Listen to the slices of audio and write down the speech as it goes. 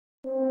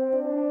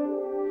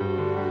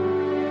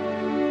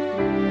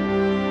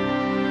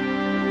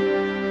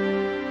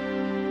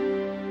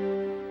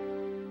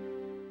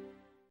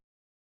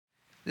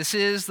This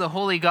is the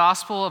Holy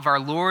Gospel of our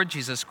Lord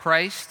Jesus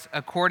Christ,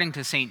 according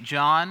to St.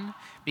 John,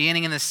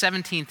 beginning in the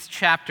 17th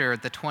chapter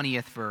at the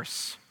 20th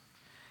verse.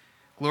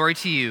 Glory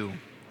to you,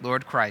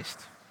 Lord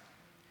Christ.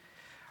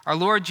 Our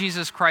Lord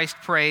Jesus Christ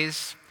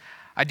prays,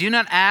 I do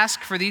not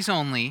ask for these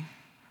only,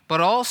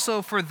 but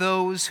also for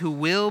those who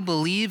will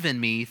believe in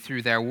me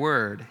through their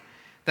word,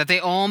 that they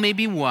all may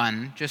be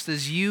one, just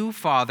as you,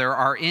 Father,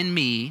 are in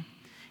me,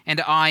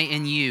 and I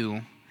in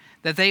you,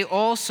 that they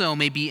also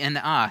may be in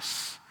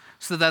us,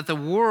 so that the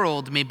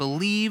world may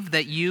believe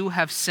that you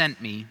have sent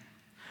me.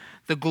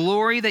 The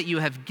glory that you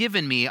have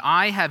given me,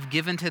 I have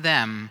given to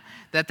them,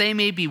 that they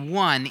may be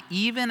one,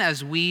 even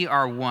as we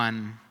are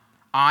one.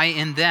 I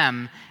in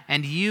them,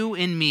 and you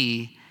in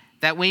me,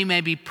 that we may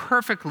be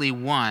perfectly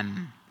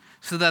one,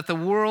 so that the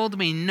world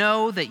may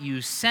know that you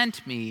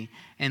sent me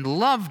and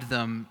loved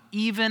them,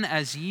 even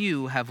as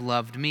you have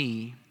loved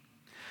me.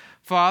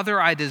 Father,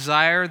 I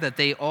desire that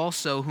they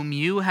also, whom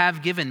you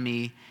have given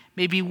me,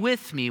 may be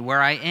with me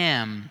where I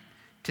am,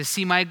 to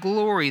see my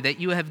glory that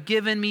you have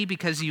given me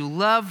because you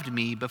loved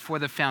me before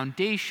the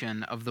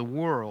foundation of the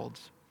world.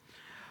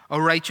 O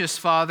righteous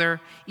Father,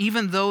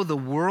 even though the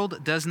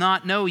world does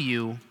not know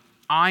you,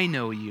 I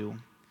know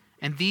you,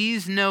 and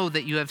these know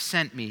that you have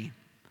sent me.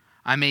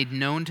 I made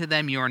known to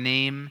them your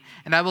name,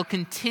 and I will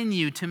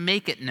continue to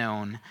make it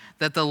known,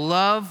 that the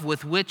love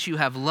with which you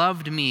have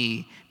loved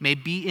me may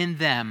be in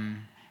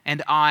them,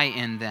 and I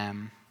in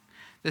them.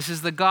 This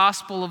is the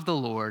gospel of the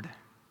Lord.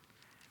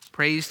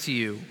 Praise to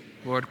you,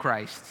 Lord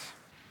Christ.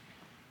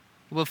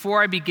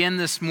 Before I begin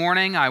this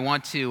morning, I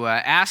want to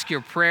ask your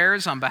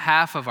prayers on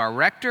behalf of our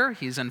rector.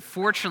 He's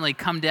unfortunately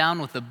come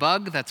down with a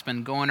bug that's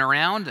been going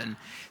around, and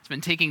it's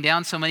been taking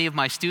down so many of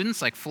my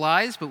students like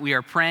flies, but we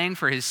are praying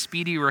for his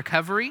speedy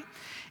recovery.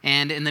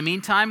 And in the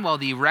meantime, while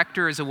the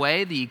rector is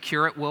away, the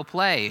curate will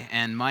play.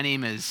 And my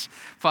name is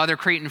Father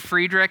Creighton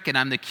Friedrich, and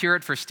I'm the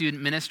curate for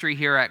student ministry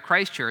here at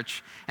Christ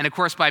Church. And of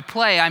course, by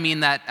play, I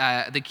mean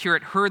that the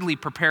curate hurriedly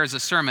prepares a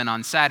sermon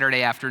on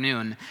Saturday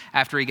afternoon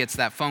after he gets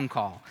that phone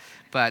call.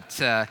 But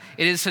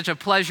it is such a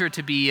pleasure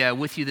to be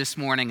with you this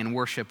morning and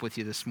worship with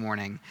you this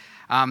morning.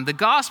 The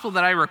gospel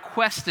that I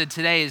requested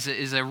today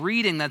is a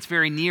reading that's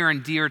very near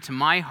and dear to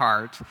my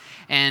heart,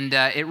 and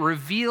it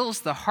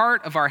reveals the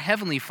heart of our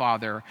Heavenly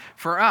Father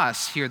for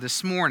us here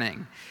this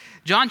morning.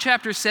 John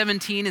chapter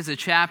 17 is a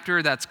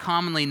chapter that's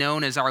commonly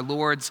known as our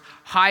Lord's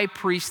high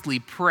priestly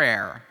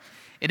prayer.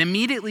 It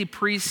immediately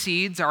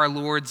precedes our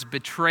Lord's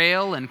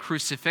betrayal and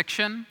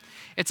crucifixion.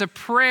 It's a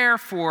prayer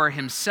for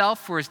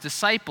himself, for his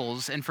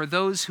disciples, and for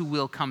those who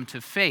will come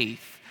to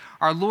faith.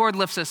 Our Lord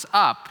lifts us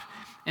up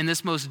in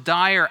this most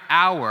dire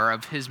hour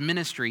of his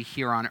ministry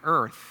here on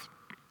earth.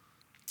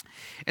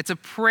 It's a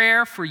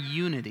prayer for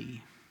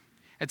unity.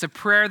 It's a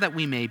prayer that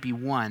we may be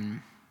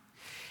one.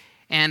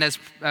 And as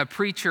a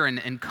preacher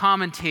and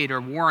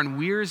commentator Warren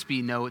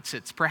Wiersbe notes,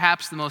 it's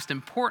perhaps the most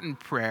important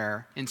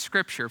prayer in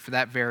Scripture for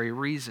that very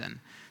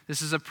reason.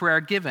 This is a prayer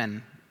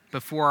given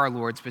before our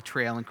Lord's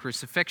betrayal and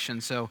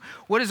crucifixion. So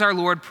what is our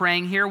Lord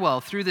praying here?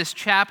 Well, through this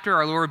chapter,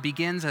 our Lord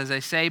begins, as I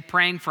say,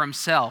 praying for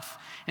himself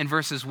in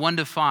verses 1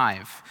 to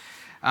 5.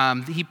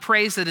 He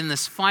prays that in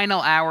this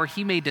final hour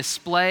he may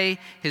display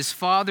his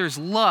Father's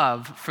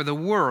love for the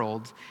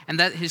world, and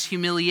that his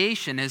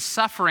humiliation, his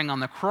suffering on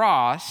the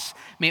cross,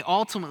 may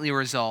ultimately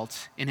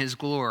result in his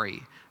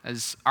glory.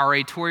 As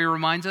R.A. Torrey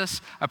reminds us,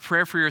 a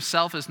prayer for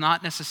yourself is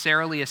not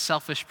necessarily a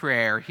selfish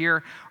prayer.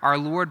 Here, our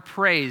Lord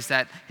prays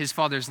that his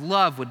Father's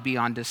love would be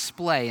on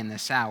display in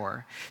this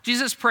hour.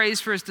 Jesus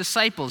prays for his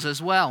disciples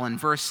as well in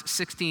verse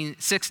 6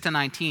 to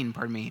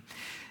 19,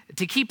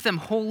 to keep them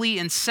holy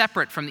and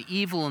separate from the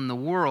evil in the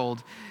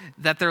world,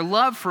 that their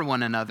love for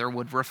one another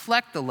would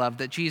reflect the love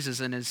that Jesus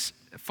and his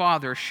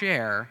Father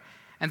share,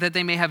 and that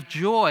they may have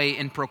joy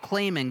in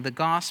proclaiming the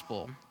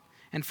gospel.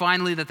 And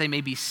finally, that they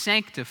may be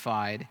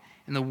sanctified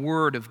in the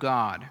Word of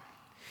God.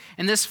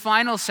 In this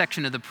final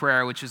section of the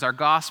prayer, which is our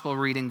gospel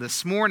reading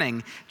this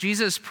morning,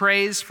 Jesus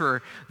prays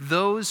for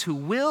those who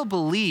will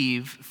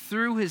believe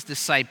through his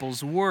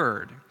disciples'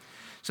 word.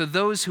 So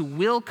those who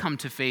will come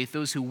to faith,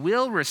 those who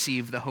will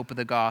receive the hope of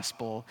the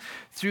gospel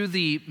through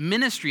the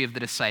ministry of the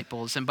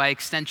disciples, and by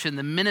extension,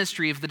 the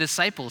ministry of the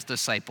disciples'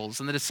 disciples,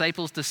 and the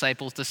disciples'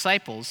 disciples'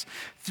 disciples,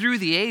 through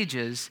the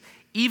ages,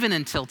 even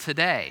until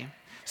today.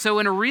 So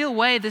in a real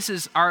way, this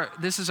is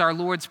our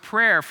Lord's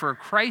prayer for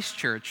Christ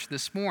Church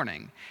this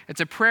morning.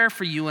 It's a prayer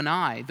for you and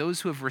I,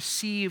 those who have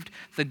received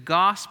the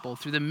gospel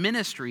through the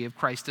ministry of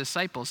Christ's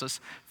disciples,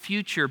 as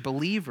future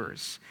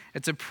believers.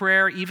 It's a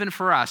prayer even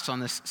for us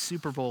on this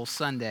Super Bowl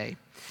Sunday.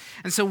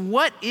 And so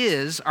what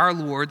is our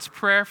Lord's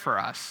prayer for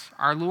us?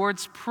 Our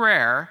Lord's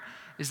prayer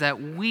is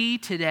that we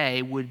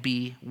today would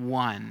be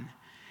one.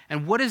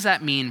 And what does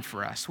that mean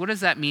for us? What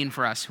does that mean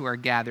for us who are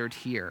gathered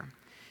here?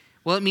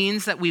 Well, it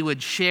means that we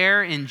would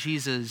share in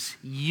Jesus'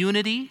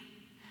 unity,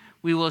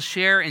 we will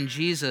share in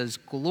Jesus'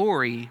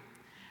 glory,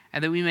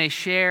 and that we may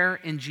share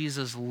in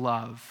Jesus'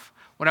 love.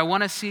 What I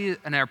want to see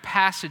in our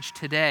passage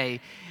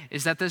today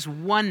is that this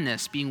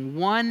oneness, being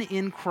one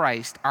in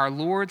Christ, our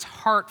Lord's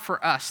heart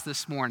for us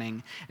this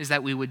morning is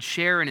that we would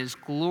share in his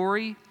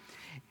glory,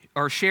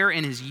 or share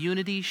in his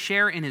unity,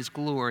 share in his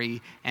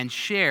glory, and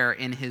share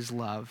in his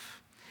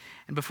love.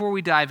 And before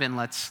we dive in,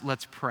 let's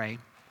pray.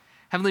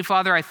 Heavenly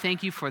Father, I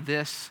thank you for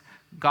this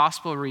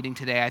gospel reading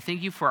today. I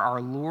thank you for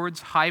our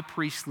Lord's high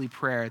priestly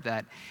prayer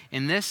that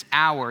in this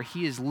hour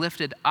he has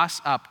lifted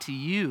us up to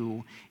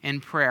you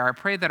in prayer. I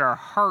pray that our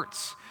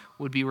hearts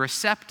would be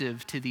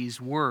receptive to these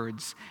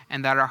words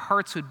and that our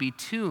hearts would be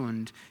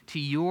tuned to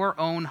your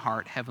own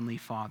heart, Heavenly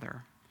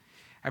Father.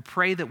 I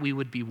pray that we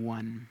would be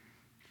one.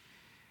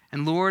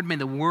 And Lord, may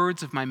the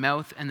words of my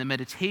mouth and the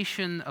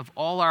meditation of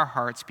all our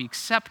hearts be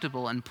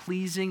acceptable and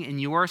pleasing in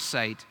your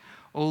sight,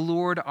 O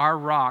Lord, our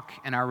rock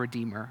and our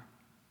Redeemer.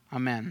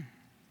 Amen.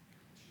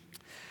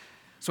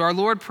 So our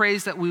Lord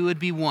prays that we would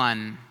be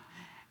one.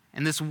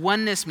 And this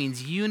oneness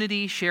means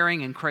unity,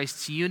 sharing in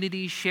Christ's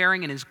unity,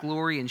 sharing in his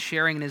glory, and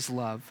sharing in his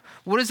love.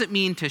 What does it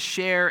mean to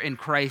share in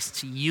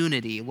Christ's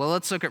unity? Well,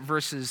 let's look at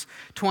verses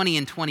 20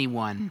 and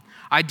 21.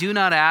 I do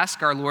not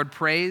ask, our Lord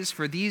prays,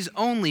 for these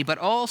only, but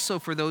also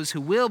for those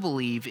who will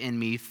believe in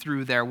me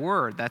through their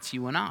word. That's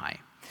you and I.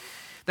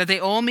 That they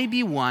all may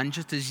be one,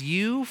 just as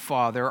you,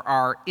 Father,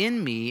 are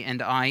in me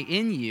and I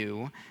in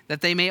you,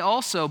 that they may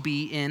also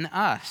be in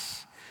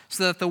us,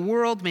 so that the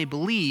world may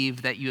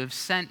believe that you have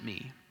sent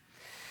me.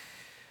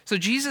 So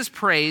Jesus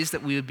prays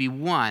that we would be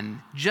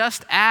one,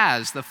 just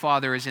as the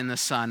Father is in the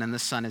Son and the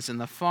Son is in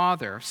the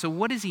Father. So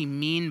what does he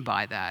mean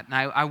by that? And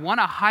I want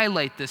to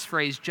highlight this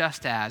phrase,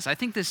 just as. I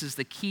think this is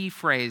the key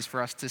phrase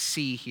for us to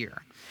see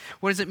here.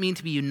 What does it mean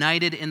to be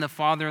united in the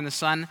Father and the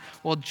Son?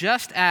 Well,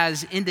 just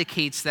as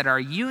indicates that our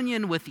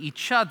union with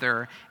each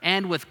other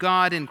and with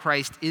God in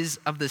Christ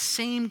is of the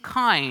same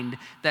kind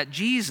that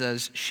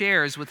Jesus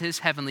shares with his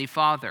heavenly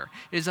Father.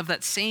 It is of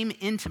that same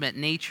intimate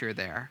nature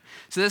there.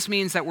 So this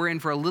means that we're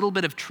in for a little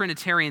bit of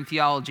Trinitarian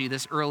theology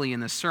this early in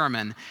the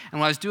sermon. And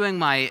when I was doing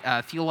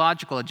my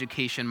theological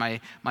education,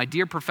 my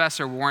dear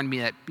professor warned me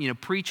that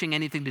preaching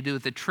anything to do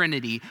with the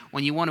Trinity,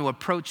 when you want to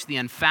approach the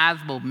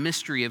unfathomable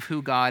mystery of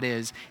who God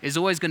is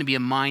always going to be a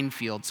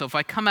minefield. So if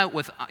I come out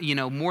with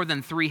more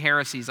than 3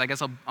 heresies, I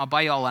guess I'll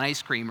buy you all an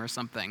ice cream or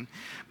something.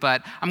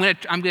 But I'm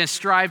going to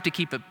strive to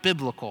keep it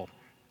biblical.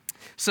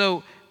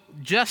 So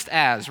just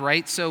as,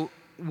 right? So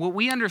what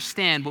we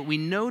understand, what we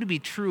know to be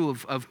true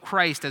of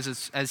Christ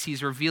as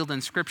he's revealed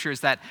in Scripture is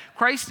that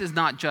Christ is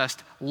not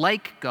just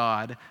like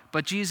God,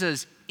 but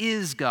Jesus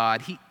is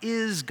God. He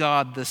is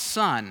God the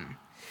Son.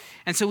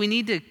 And so we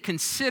need to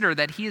consider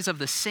that he is of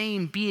the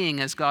same being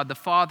as God the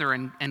Father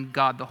and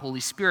God the Holy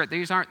Spirit.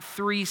 These aren't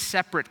 3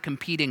 separate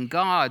competing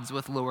gods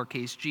with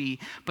lowercase g,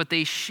 but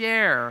they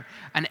share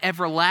an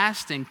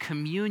everlasting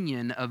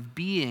communion of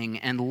being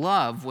and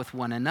love with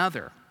one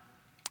another.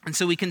 And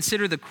so we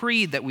consider the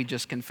creed that we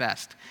just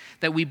confessed,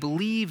 that we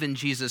believe in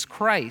Jesus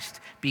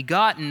Christ,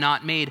 begotten,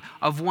 not made,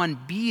 of one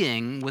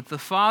being with the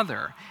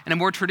Father. And a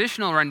more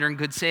traditional rendering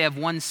could say of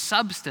one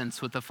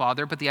substance with the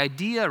Father, but the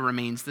idea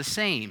remains the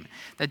same,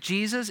 that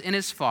Jesus and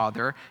his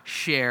Father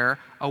share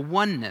a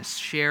oneness,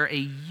 share a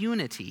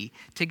unity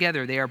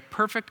together. They are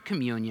perfect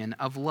communion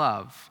of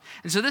love.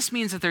 And so this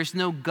means that there's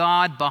no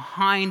God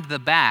behind the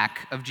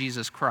back of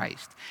Jesus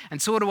Christ. And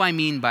so what do I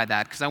mean by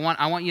that? Because I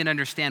want you to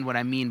understand what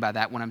I mean by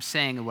that when I'm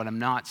saying and what I'm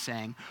not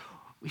saying.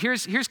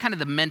 Here's kind of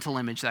the mental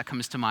image that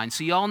comes to mind.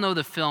 So you all know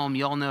the film,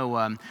 you all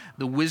know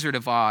The Wizard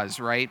of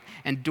Oz, right?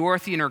 And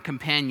Dorothy and her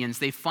companions,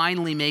 they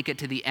finally make it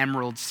to the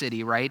Emerald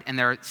City, right? And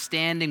they're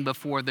standing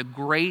before the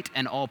great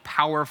and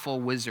all-powerful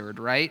wizard,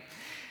 right?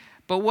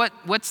 But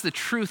what's the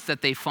truth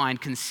that they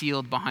find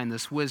concealed behind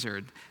this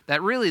wizard?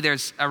 That really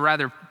there's a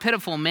rather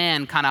pitiful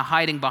man kind of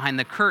hiding behind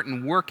the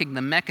curtain, working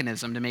the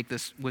mechanism to make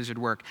this wizard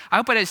work. I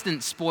hope I just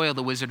didn't spoil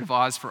The Wizard of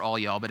Oz for all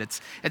y'all, but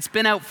it's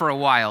been out for a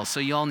while,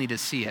 so y'all need to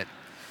see it.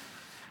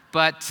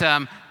 But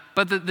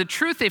the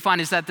truth they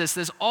find is that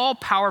this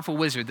all-powerful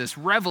wizard, this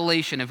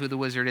revelation of who the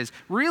wizard is,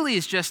 really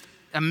is just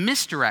a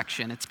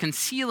misdirection. It's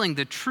concealing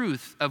the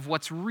truth of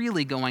what's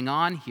really going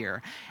on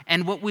here.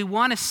 And what we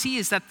want to see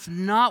is that's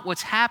not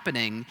what's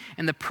happening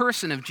in the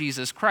person of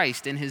Jesus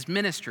Christ in his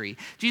ministry.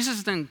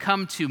 Jesus didn't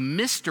come to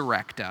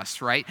misdirect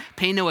us, right?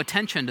 Pay no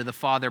attention to the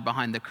Father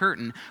behind the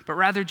curtain, but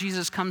rather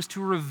Jesus comes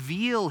to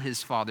reveal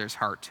his Father's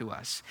heart to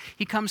us.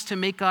 He comes to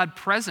make God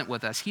present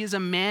with us. He is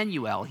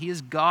Emmanuel. He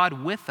is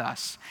God with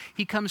us.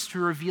 He comes to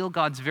reveal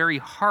God's very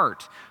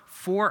heart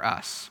for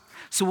us.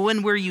 So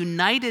when we're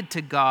united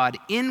to God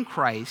in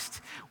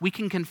Christ, we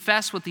can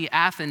confess what the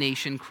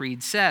Athanasian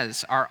Creed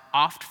says, our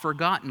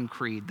oft-forgotten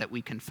creed that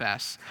we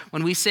confess.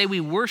 When we say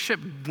we worship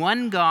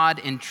one God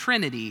in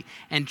Trinity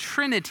and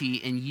Trinity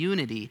in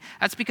unity,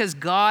 that's because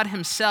God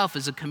himself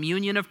is a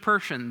communion of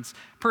persons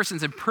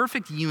in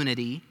perfect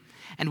unity,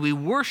 And we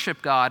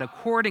worship God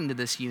according to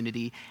this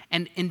unity,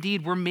 and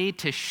indeed we're made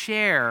to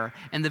share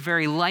in the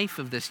very life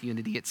of this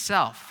unity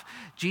itself.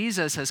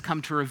 Jesus has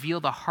come to reveal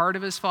the heart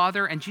of his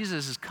Father, and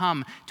Jesus has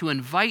come to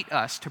invite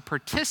us to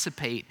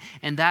participate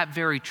in that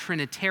very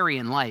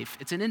Trinitarian life.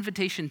 It's an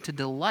invitation to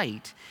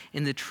delight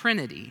in the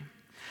Trinity.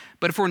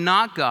 But if we're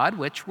not God,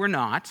 which we're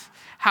not,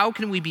 how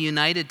can we be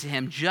united to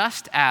him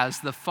just as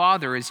the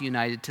Father is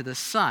united to the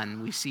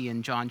Son? We see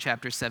in John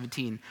chapter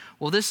 17.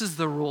 Well, this is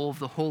the role of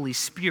the Holy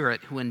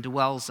Spirit who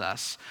indwells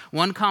us.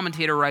 One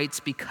commentator writes,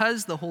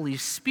 because the Holy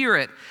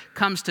Spirit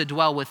comes to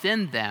dwell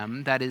within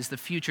them, that is the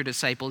future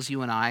disciples,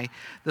 you and I,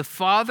 the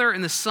Father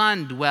and the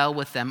Son dwell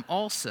with them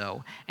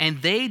also,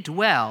 and they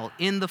dwell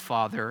in the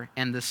Father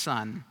and the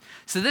Son.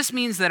 So this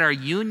means that our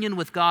union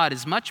with God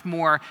is much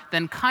more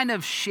than kind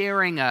of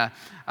sharing a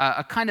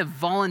kind of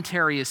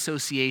voluntary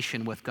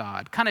association with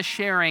God, kind of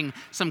sharing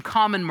some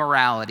common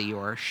morality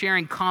or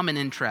sharing common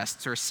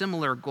interests or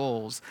similar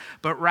goals,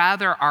 but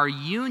rather our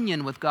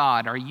union with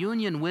God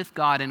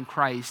in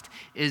Christ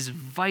is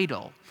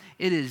vital.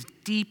 It is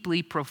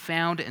deeply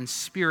profound and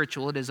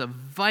spiritual. It is a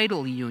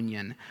vital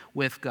union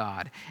with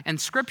God.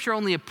 And Scripture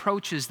only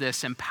approaches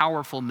this in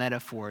powerful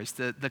metaphors,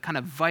 the kind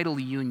of vital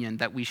union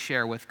that we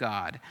share with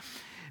God.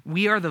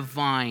 We are the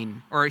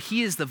vine, or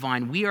he is the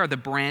vine. We are the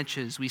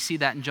branches. We see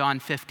that in John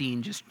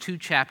 15, just 2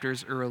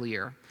 chapters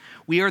earlier.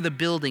 We are the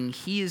building.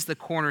 He is the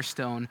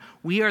cornerstone.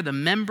 We are the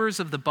members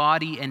of the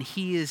body, and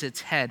he is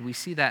its head. We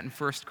see that in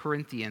 1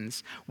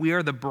 Corinthians. We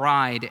are the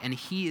bride, and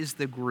he is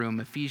the groom,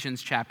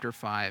 Ephesians chapter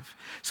 5.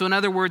 So in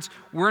other words,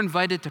 we're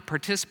invited to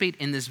participate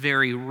in this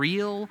very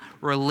real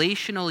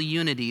relational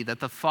unity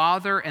that the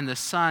Father and the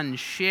Son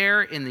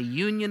share in the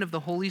union of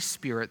the Holy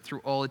Spirit through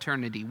all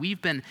eternity.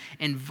 We've been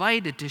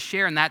invited to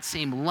share in that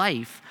same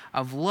life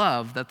of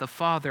love that the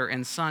Father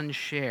and Son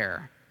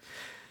share.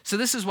 So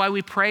this is why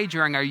we pray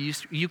during our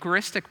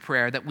Eucharistic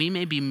prayer that we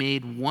may be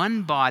made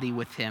one body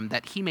with him,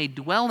 that he may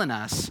dwell in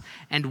us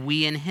and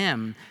we in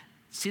him.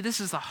 See,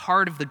 this is the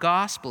heart of the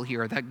gospel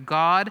here, that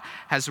God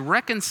has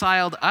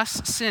reconciled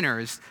us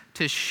sinners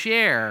to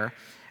share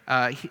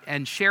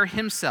and share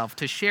himself,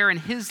 to share in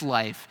his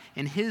life,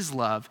 in his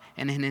love,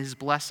 and in his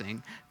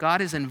blessing.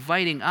 God is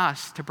inviting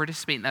us to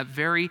participate in that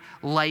very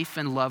life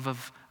and love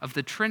of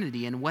the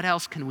Trinity. And what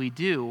else can we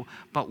do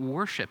but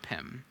worship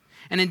him?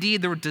 And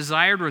indeed, the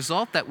desired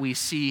result that we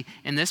see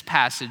in this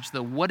passage,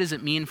 the what does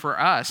it mean for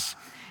us,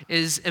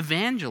 is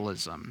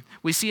evangelism.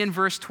 We see in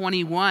verse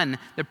 21,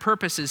 the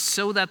purpose is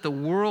so that the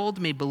world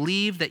may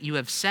believe that you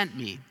have sent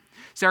me.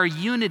 So our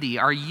unity,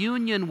 our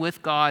union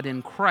with God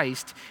in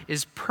Christ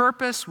is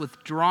purpose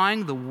with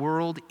drawing the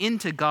world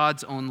into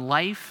God's own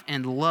life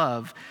and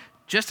love.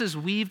 Just as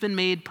we've been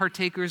made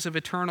partakers of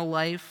eternal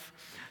life,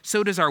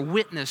 so does our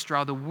witness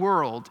draw the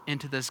world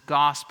into this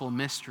gospel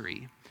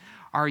mystery.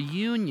 Our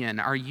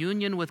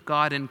union with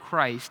God in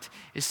Christ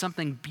is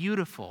something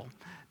beautiful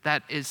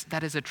that is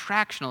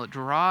attractional. It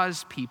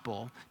draws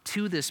people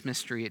to this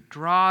mystery. It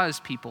draws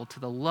people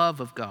to the love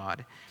of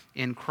God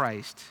in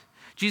Christ.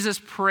 Jesus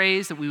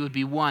prays that we would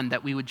be one,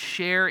 that we would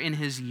share in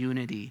his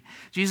unity.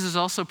 Jesus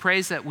also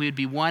prays that we would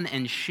be one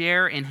and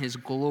share in his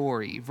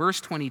glory.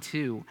 Verse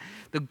 22,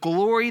 the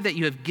glory that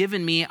you have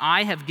given me,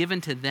 I have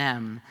given to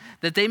them,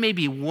 that they may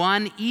be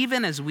one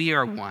even as we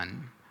are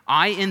one.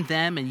 I in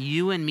them and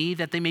you in me,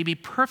 that they may be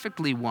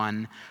perfectly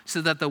one,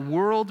 so that the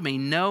world may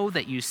know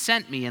that you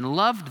sent me and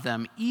loved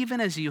them,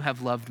 even as you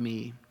have loved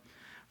me.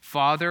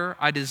 Father,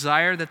 I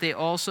desire that they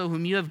also,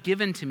 whom you have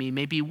given to me,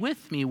 may be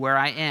with me where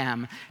I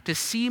am, to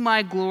see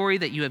my glory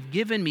that you have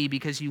given me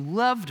because you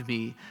loved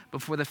me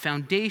before the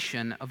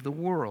foundation of the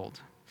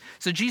world.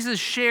 So Jesus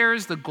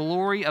shares the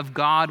glory of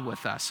God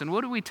with us. And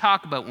what do we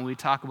talk about when we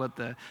talk about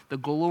the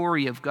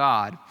glory of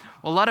God?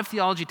 Well, a lot of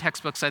theology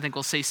textbooks, I think,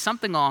 will say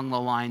something along the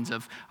lines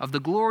of the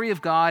glory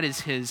of God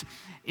is his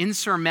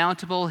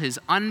insurmountable, his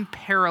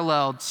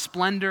unparalleled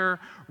splendor,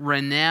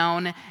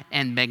 renown,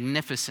 and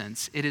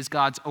magnificence. It is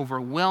God's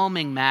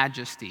overwhelming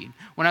majesty.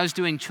 When I was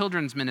doing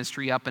children's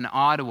ministry up in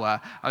Ottawa,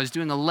 I was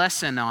doing a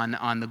lesson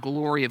on the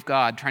glory of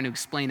God, trying to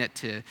explain it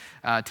to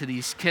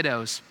these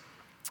kiddos.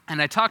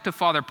 And I talked to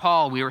Father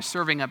Paul. We were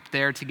serving up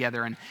there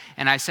together,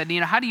 and I said,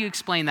 how do you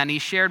explain that? And he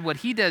shared what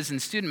he does in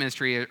student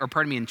ministry,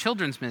 in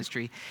children's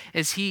ministry,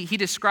 is he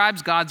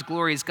describes God's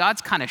glory as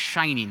God's kind of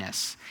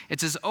shininess.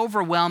 It's his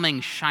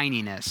overwhelming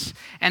shininess.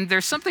 And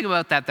there's something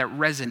about that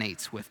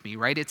resonates with me,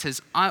 right? It's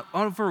his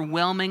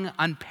overwhelming,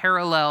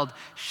 unparalleled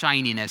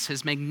shininess,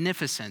 his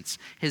magnificence,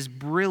 his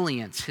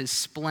brilliance, his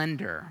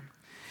splendor.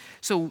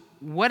 So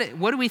what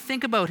do we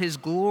think about his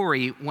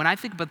glory? When I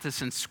think about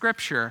this in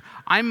Scripture,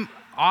 I'm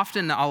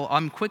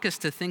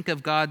quickest to think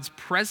of God's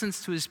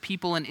presence to his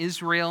people in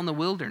Israel in the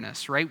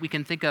wilderness, right? We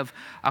can think of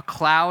a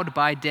cloud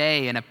by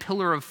day and a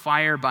pillar of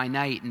fire by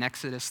night in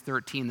Exodus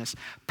 13, this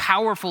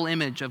powerful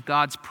image of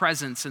God's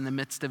presence in the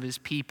midst of his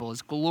people,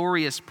 his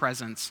glorious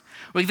presence.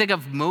 We can think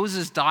of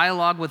Moses'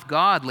 dialogue with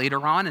God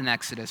later on in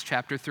Exodus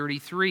chapter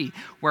 33,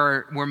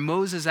 where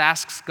Moses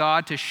asks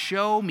God to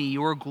show me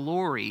your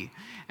glory.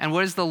 And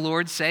what does the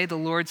Lord say? The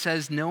Lord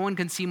says, no one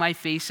can see my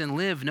face and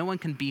live. No one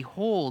can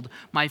behold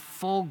my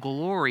full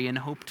glory and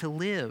hope to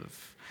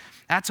live.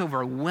 That's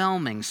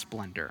overwhelming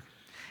splendor.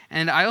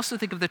 And I also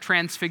think of the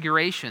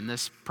Transfiguration,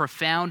 this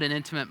profound and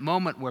intimate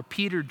moment where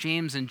Peter,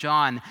 James, and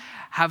John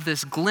have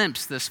this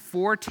glimpse, this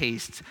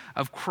foretaste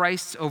of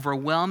Christ's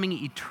overwhelming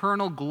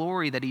eternal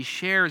glory that he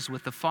shares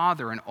with the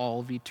Father in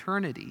all of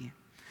eternity.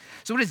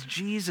 So what does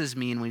Jesus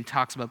mean when he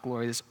talks about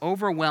glory, this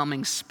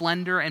overwhelming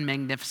splendor and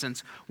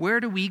magnificence? Where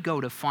do we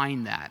go to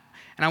find that?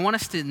 And I want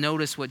us to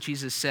notice what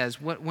Jesus says.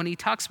 When he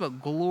talks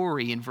about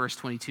glory in verse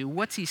 22,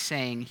 what's he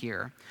saying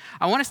here?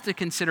 I want us to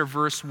consider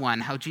verse 1,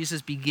 how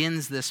Jesus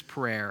begins this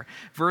prayer.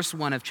 Verse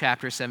 1 of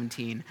chapter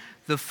 17.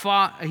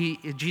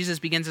 Jesus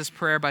begins this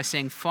prayer by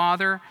saying,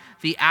 Father,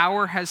 the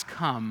hour has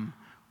come.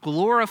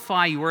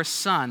 Glorify your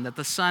Son, that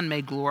the Son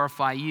may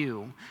glorify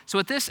you. So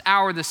at this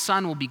hour, the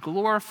Son will be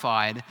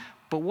glorified.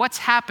 But what's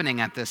happening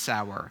at this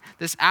hour?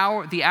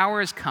 The hour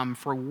has come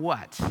for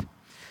what?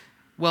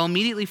 Well,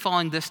 immediately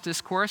following this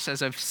discourse,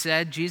 as I've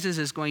said, Jesus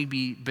is going to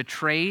be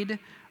betrayed,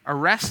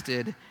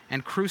 arrested,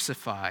 and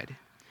crucified.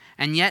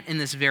 And yet, in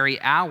this very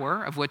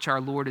hour, of which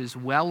our Lord is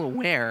well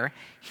aware,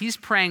 he's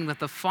praying that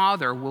the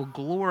Father will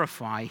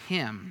glorify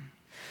him.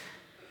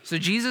 So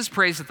Jesus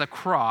prays that the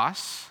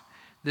cross,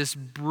 this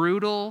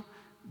brutal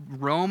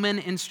Roman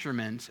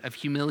instrument of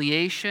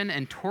humiliation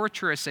and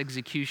torturous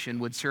execution,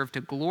 would serve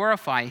to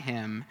glorify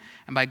him,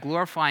 and by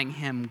glorifying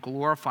him,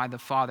 glorify the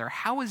Father.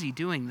 How is he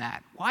doing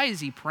that? Why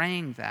is he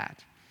praying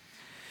that?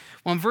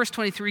 Well, in verse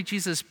 23,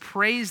 Jesus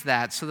prays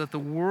that so that the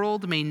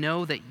world may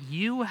know that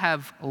you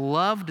have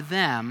loved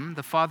them,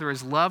 the Father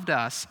has loved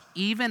us,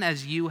 even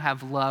as you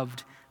have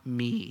loved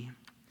me.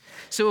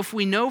 So if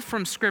we know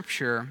from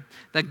Scripture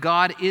that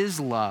God is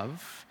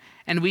love,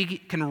 and we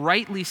can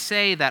rightly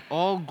say that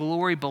all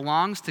glory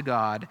belongs to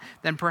God,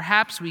 then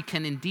perhaps we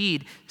can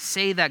indeed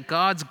say that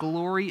God's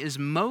glory is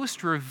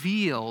most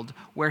revealed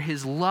where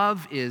his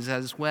love is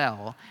as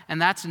well.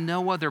 And that's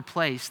no other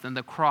place than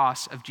the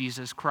cross of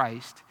Jesus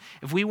Christ.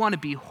 If we want to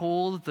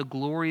behold the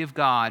glory of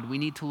God, we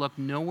need to look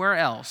nowhere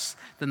else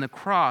than the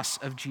cross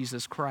of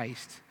Jesus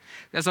Christ.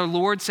 As our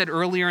Lord said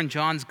earlier in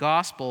John's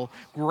gospel,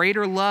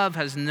 greater love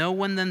has no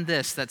one than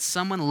this, that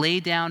someone lay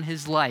down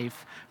his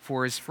life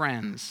for his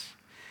friends.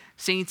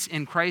 Saints,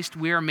 in Christ,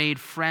 we are made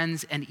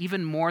friends, and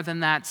even more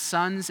than that,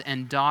 sons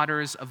and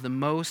daughters of the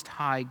Most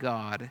High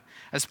God.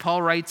 As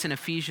Paul writes in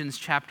Ephesians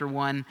chapter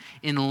 1,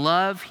 in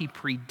love he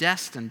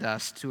predestined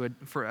us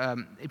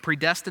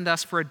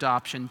for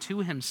adoption to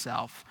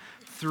himself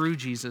through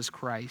Jesus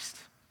Christ.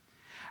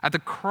 At the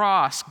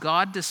cross,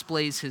 God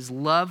displays his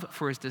love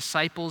for his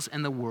disciples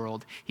and the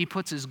world. He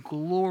puts his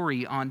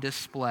glory on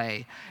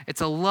display.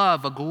 It's a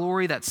love, a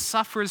glory that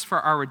suffers for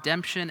our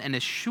redemption and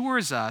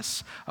assures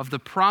us of the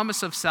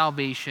promise of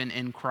salvation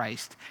in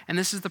Christ. And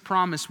this is the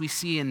promise we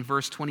see in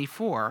verse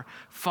 24.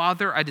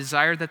 Father, I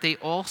desire that they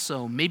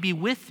also may be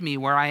with me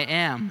where I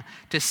am,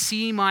 to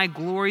see my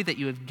glory that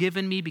you have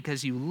given me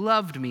because you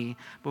loved me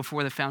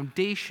before the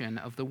foundation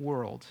of the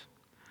world.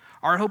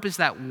 Our hope is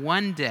that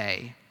one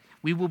day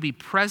we will be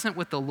present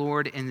with the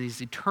Lord in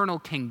his eternal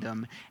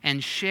kingdom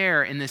and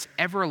share in this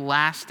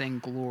everlasting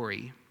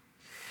glory.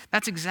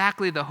 That's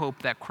exactly the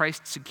hope that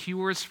Christ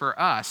secures for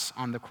us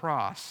on the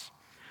cross.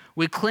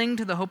 We cling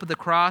to the hope of the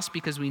cross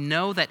because we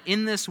know that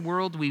in this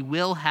world we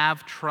will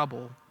have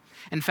trouble.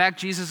 In fact,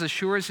 Jesus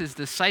assures his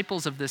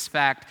disciples of this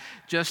fact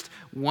just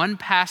one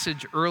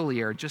passage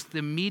earlier, just the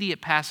immediate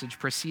passage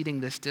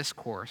preceding this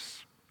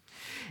discourse.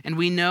 And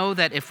we know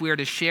that if we are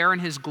to share in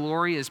his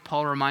glory, as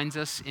Paul reminds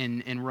us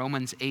in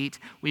Romans 8,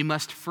 we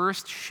must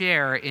first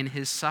share in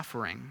his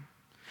suffering.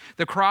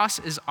 The cross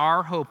is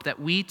our hope that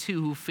we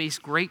too, who face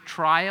great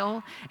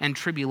trial and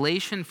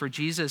tribulation for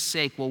Jesus'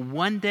 sake, will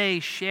one day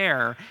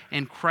share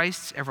in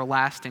Christ's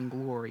everlasting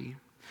glory.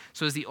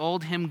 So as the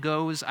old hymn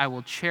goes, I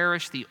will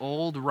cherish the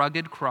old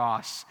rugged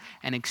cross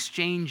and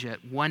exchange it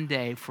one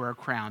day for a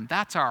crown.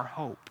 That's our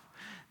hope.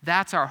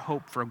 That's our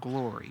hope for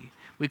glory.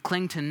 We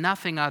cling to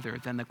nothing other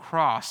than the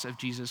cross of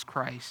Jesus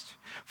Christ.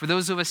 For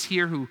those of us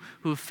here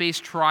who face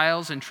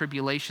trials and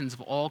tribulations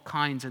of all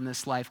kinds in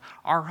this life,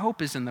 our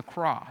hope is in the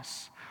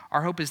cross.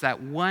 Our hope is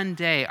that one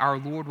day our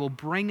Lord will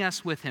bring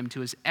us with him to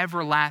his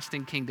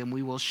everlasting kingdom.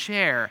 We will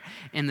share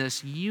in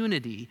this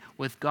unity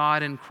with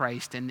God and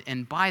Christ,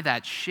 and by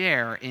that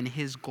share in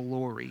his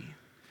glory.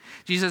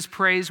 Jesus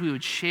prays we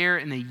would share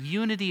in the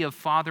unity of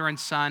Father and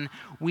Son.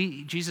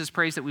 Jesus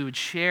prays that we would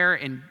share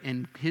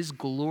in his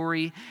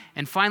glory.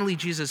 And finally,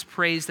 Jesus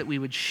prays that we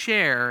would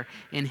share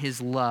in his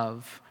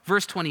love.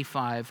 Verse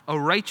 25, O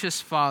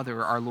righteous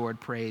Father, our Lord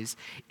prays,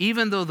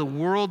 even though the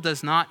world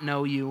does not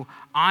know you,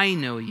 I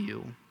know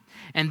you.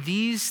 And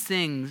these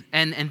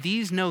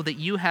know that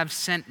you have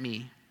sent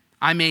me.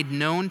 I made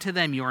known to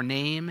them your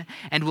name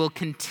and will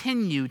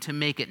continue to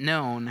make it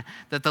known,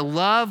 that the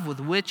love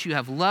with which you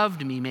have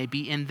loved me may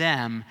be in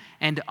them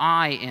and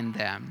I in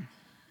them.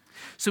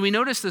 So we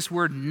notice this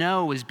word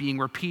know is being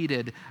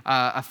repeated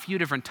a few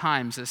different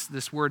times,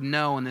 this word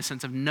know in the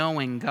sense of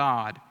knowing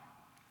God.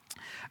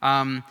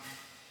 And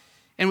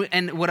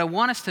And what I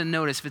want us to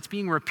notice, if it's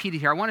being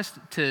repeated here, I want us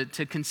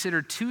to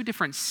consider two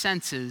different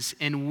senses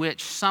in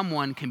which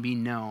someone can be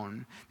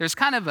known. There's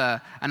kind of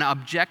an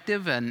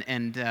objective and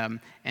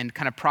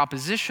kind of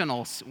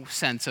propositional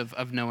sense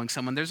of knowing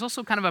someone. There's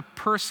also kind of a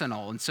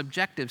personal and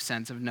subjective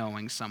sense of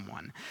knowing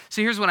someone.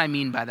 So here's what I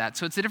mean by that.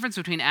 So it's the difference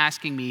between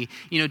asking me,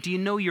 do you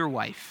know your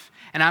wife?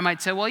 And I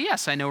might say, well,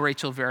 yes, I know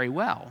Rachel very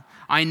well.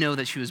 I know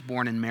that she was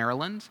born in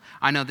Maryland.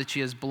 I know that she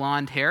has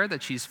blonde hair,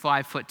 that she's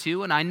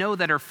 5'2", and I know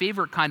that her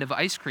favorite kind of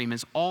ice cream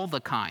is all the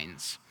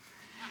kinds.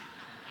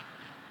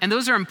 And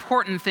those are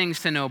important things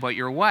to know about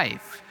your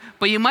wife.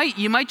 But you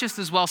might just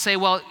as well say,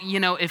 well,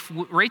 if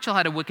Rachel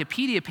had a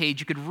Wikipedia page,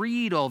 you could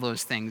read all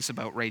those things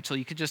about Rachel.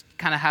 You could just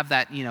kind of have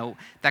that,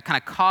 that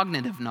kind of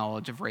cognitive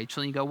knowledge of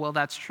Rachel, and you go, well,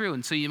 that's true.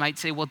 And so you might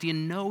say, well, do you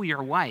know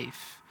your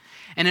wife?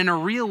 And in a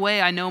real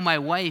way, I know my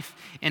wife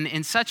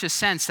in such a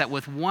sense that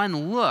with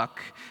one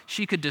look,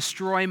 she could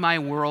destroy my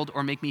world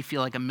or make me feel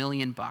like $1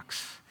 million.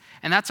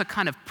 And that's a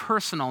kind of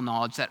personal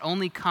knowledge that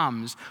only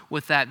comes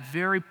with that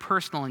very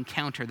personal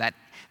encounter, that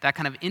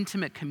kind of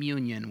intimate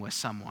communion with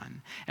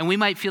someone. And we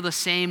might feel the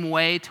same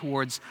way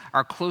towards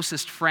our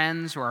closest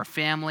friends or our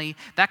family,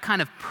 that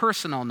kind of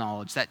personal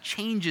knowledge that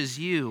changes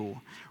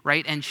you,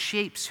 right, and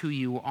shapes who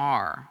you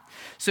are.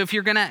 So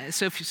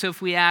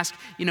if we ask,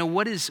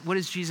 what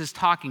is Jesus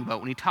talking about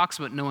when he talks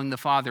about knowing the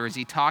Father? Is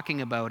he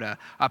talking about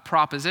a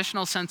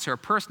propositional sense or a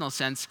personal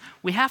sense?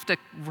 We have to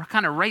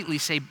kind of rightly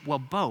say, well,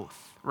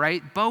 both,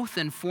 right? Both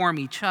inform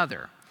each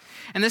other.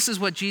 And this is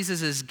what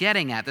Jesus is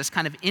getting at, this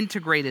kind of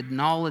integrated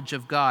knowledge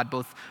of God,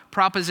 both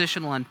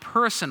propositional and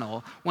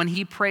personal, when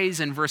he prays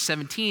in verse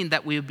 17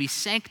 that we would be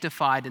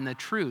sanctified in the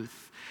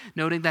truth,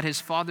 noting that his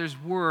Father's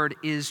word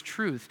is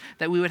truth,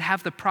 that we would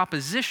have the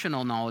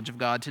propositional knowledge of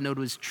God to know what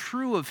is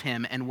true of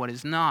him and what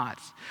is not,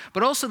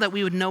 but also that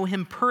we would know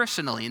him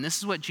personally. And this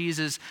is what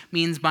Jesus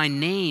means by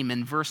name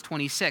in verse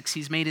 26.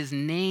 He's made his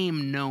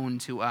name known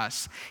to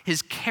us,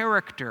 his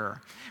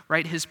character,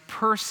 right, his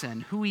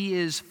person, who he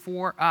is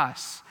for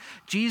us.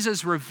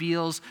 Jesus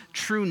reveals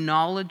true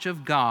knowledge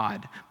of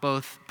God,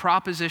 both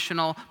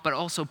propositional but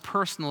also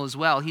personal as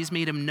well. He's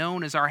made him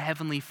known as our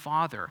heavenly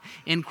Father.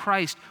 In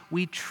Christ,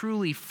 we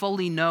truly,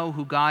 fully know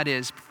who God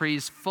is, for he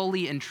is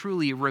fully and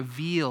truly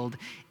revealed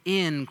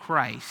in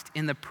Christ,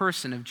 in the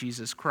person of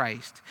Jesus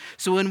Christ.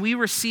 So when we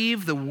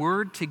receive the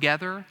word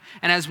together,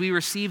 and as we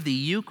receive the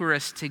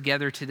Eucharist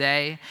together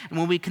today, and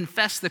when we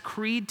confess the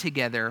creed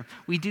together,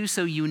 we do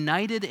so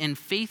united in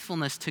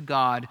faithfulness to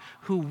God,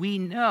 who we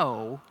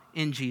know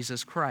in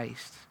Jesus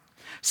Christ.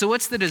 So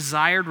what's the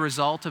desired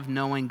result of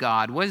knowing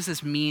God? What does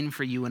this mean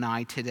for you and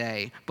I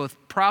today, both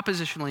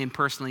propositionally and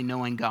personally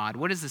knowing God?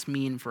 What does this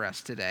mean for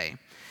us today?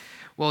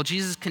 Well,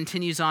 Jesus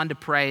continues on to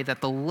pray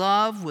that the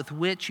love with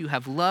which you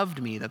have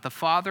loved me, that the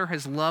Father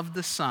has loved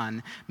the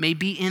Son, may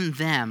be in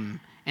them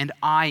and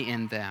I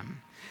in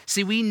them.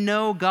 See, we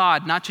know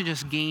God not to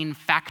just gain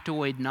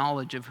factoid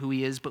knowledge of who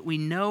he is, but we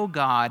know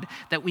God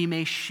that we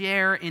may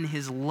share in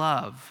his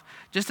love.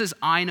 Just as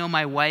I know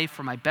my wife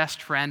or my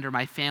best friend or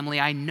my family,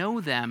 I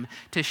know them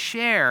to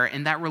share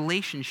in that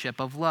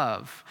relationship of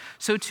love.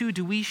 So too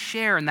do we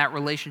share in that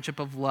relationship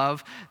of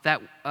love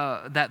that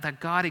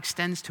God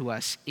extends to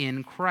us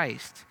in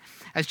Christ.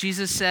 As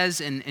Jesus says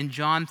in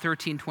John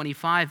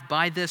 13:25,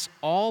 by this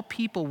all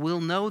people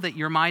will know that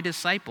you're my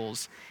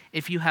disciples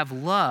if you have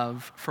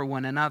love for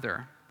one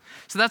another.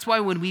 So that's why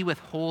when we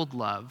withhold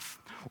love,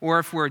 or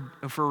if we're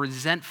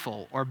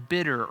resentful or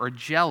bitter or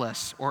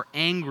jealous or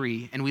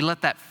angry, and we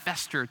let that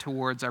fester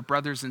towards our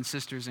brothers and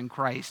sisters in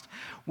Christ,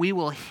 we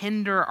will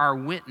hinder our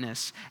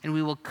witness and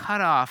we will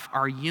cut off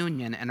our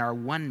union and our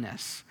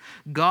oneness.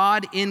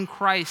 God in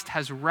Christ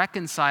has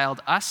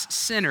reconciled us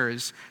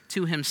sinners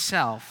to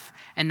himself,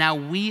 and now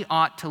we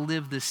ought to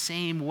live the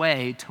same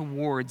way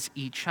towards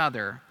each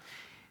other.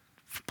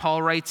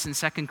 Paul writes in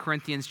 2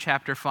 Corinthians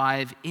chapter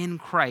 5, in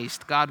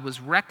Christ, God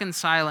was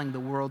reconciling the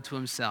world to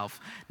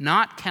himself,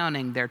 not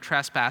counting their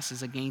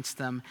trespasses against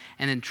them,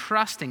 and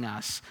entrusting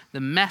us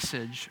the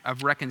message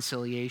of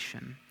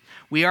reconciliation.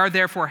 We are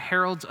therefore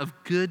heralds of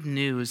good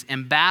news,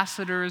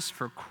 ambassadors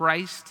for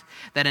Christ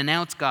that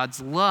announce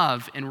God's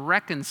love in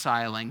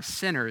reconciling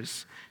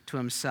sinners to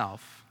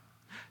himself.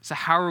 So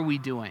how are we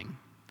doing?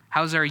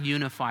 How's our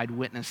unified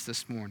witness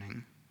this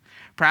morning?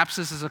 Perhaps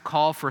this is a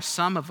call for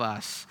some of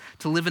us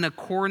to live in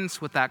accordance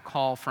with that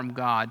call from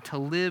God, to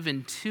live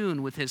in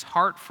tune with his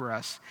heart for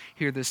us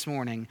here this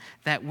morning,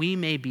 that we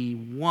may be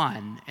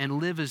one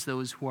and live as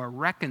those who are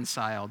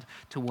reconciled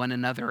to one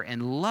another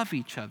and love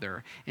each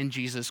other in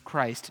Jesus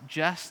Christ,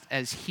 just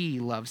as he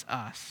loves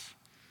us.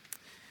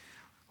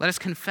 Let us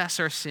confess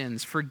our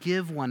sins,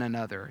 forgive one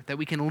another, that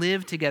we can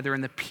live together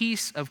in the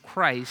peace of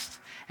Christ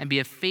and be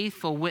a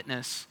faithful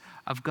witness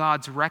of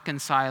God's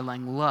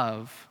reconciling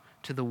love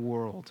to the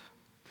world.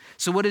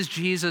 So what is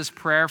Jesus'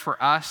 prayer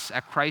for us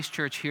at Christ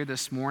Church here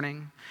this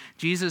morning?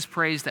 Jesus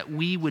prays that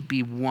we would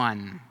be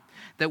one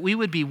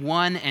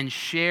and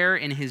share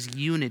in his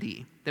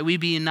unity, that we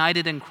be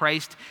united in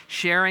Christ,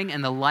 sharing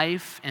in the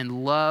life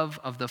and love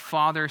of the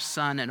Father,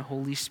 Son, and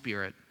Holy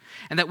Spirit,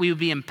 and that we would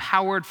be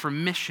empowered for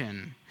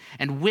mission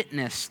and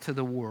witness to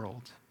the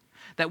world,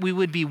 that we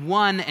would be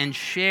one and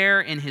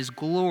share in his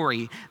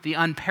glory, the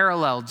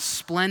unparalleled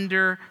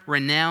splendor,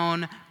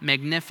 renown,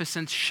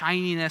 magnificence,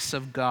 shininess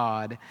of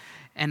God,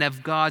 and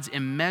of God's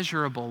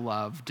immeasurable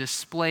love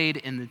displayed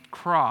in the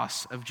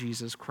cross of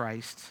Jesus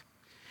Christ.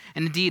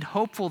 And indeed,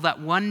 hopeful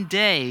that one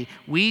day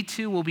we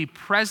too will be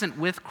present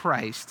with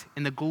Christ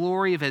in the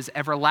glory of his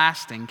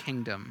everlasting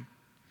kingdom.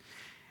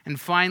 And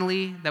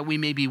finally, that we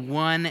may be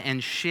one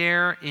and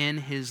share in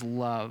his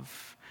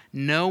love,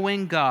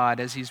 knowing God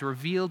as he's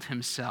revealed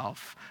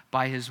himself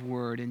by his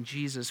word in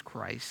Jesus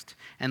Christ,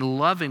 and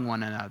loving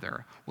one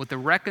another with the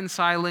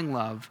reconciling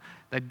love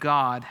that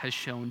God has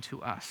shown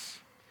to us.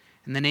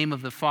 In the name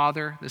of the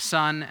Father, the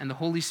Son, and the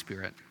Holy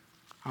Spirit,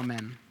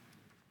 amen.